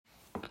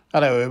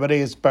Hello everybody,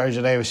 it's Barry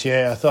J. Davis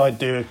here. I thought I'd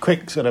do a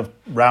quick sort of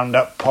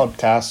roundup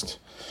podcast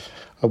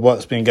of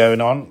what's been going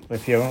on.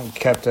 If you haven't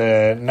kept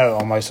a note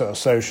on my sort of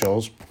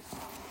socials,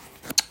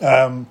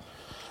 I'm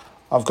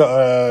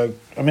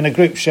in a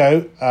group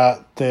show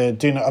at the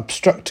Do Not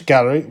Obstruct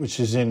Gallery, which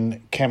is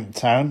in Kemp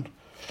Town.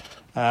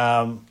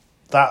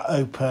 That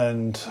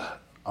opened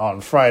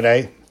on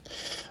Friday.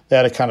 They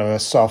had a kind of a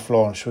soft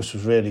launch, which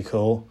was really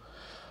cool.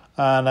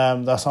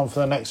 And that's on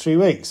for the next 3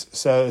 weeks.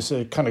 So it's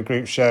a kind of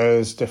group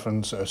shows,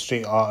 different sort of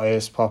street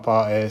artists, pop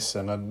artists,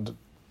 and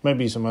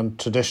maybe some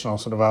untraditional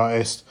sort of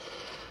artists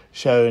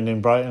showing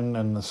in Brighton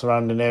and the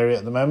surrounding area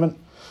at the moment.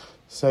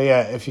 So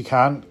yeah, if you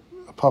can,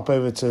 pop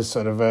over to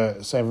sort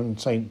of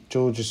St.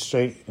 George's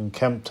Street in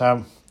Kemp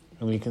Town,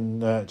 and you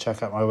can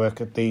check out my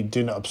work at the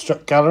Do Not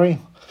Obstruct Gallery.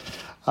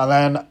 And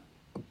then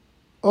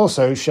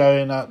also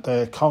showing at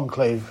the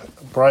Conclave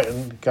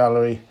Brighton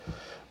Gallery,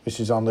 which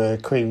is on the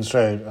Queen's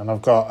Road, and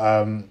I've got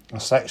a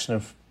section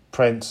of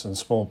prints and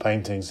small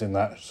paintings in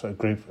that sort of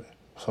group,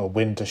 sort of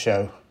winter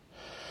show,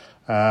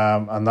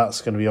 and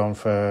that's going to be on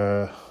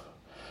for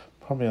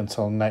probably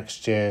until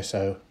next year.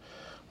 So,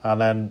 and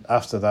then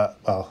after that,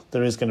 well,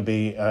 there is going to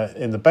be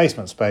in the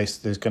basement space.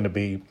 There's going to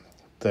be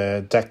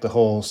the Deck the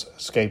Halls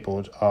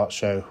skateboard art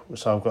show.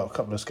 So I've got a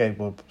couple of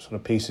skateboard sort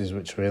of pieces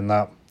which are in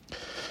that.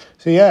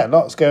 So yeah,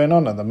 lots going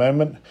on at the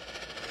moment.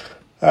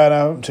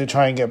 And to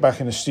try and get back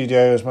in the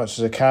studio as much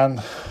as I can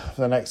for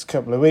the next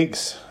couple of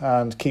weeks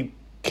and keep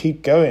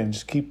going,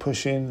 just keep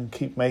pushing,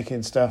 keep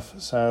making stuff.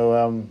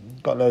 So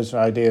got loads of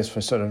ideas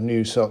for sort of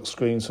new silk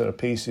screen sort of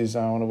pieces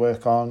I want to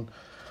work on.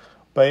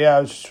 But yeah,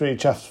 I was just really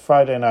chuffed.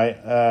 Friday night,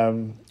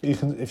 you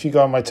can, if you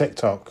go on my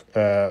TikTok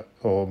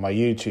or my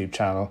YouTube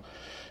channel,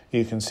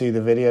 you can see the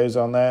videos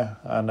on there,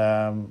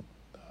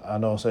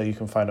 and also you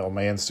can find it on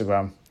my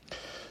Instagram.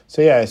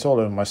 So yeah, it's all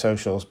over my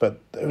socials. But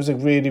it was a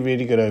really,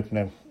 really good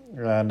opening.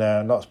 And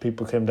lots of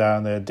people came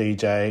down there,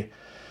 DJ,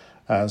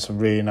 and some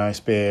really nice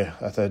beer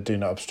at the Do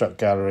Not Obstruct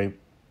Gallery.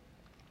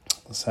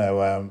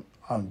 So,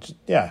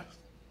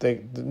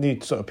 they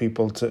need sort of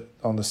people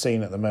on the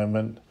scene at the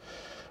moment,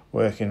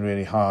 working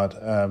really hard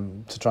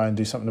to try and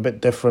do something a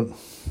bit different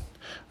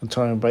and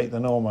try and break the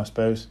norm, I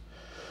suppose.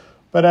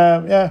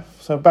 But,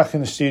 so back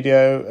in the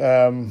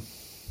studio,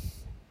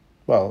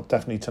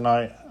 definitely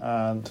tonight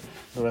and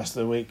the rest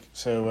of the week.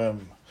 So,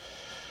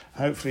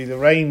 hopefully the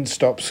rain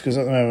stops, because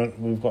at the moment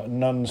we've got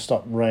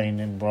non-stop rain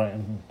in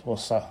Brighton.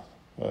 What's that?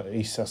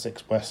 East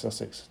Sussex, West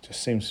Sussex. It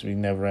just seems to be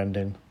never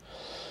ending.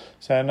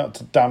 So not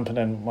to dampen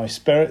in my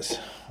spirits,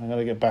 I'm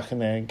gonna get back in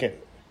there and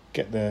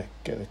get the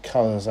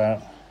colours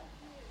out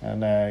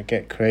and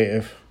get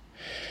creative.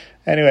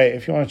 Anyway,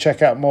 if you want to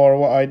check out more of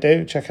what I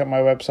do, check out my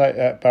website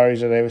at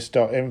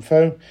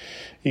barryjdavis.info.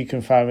 You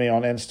can find me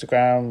on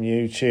Instagram,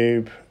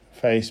 YouTube,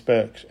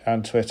 Facebook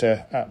and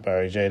Twitter at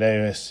Barry J.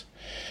 Davis.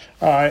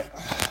 All right.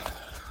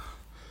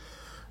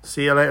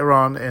 See you later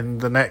on in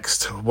the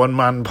next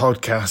one-man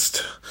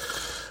podcast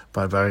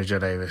by Barry J.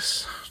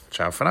 Davis.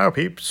 Ciao for now,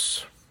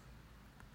 peeps.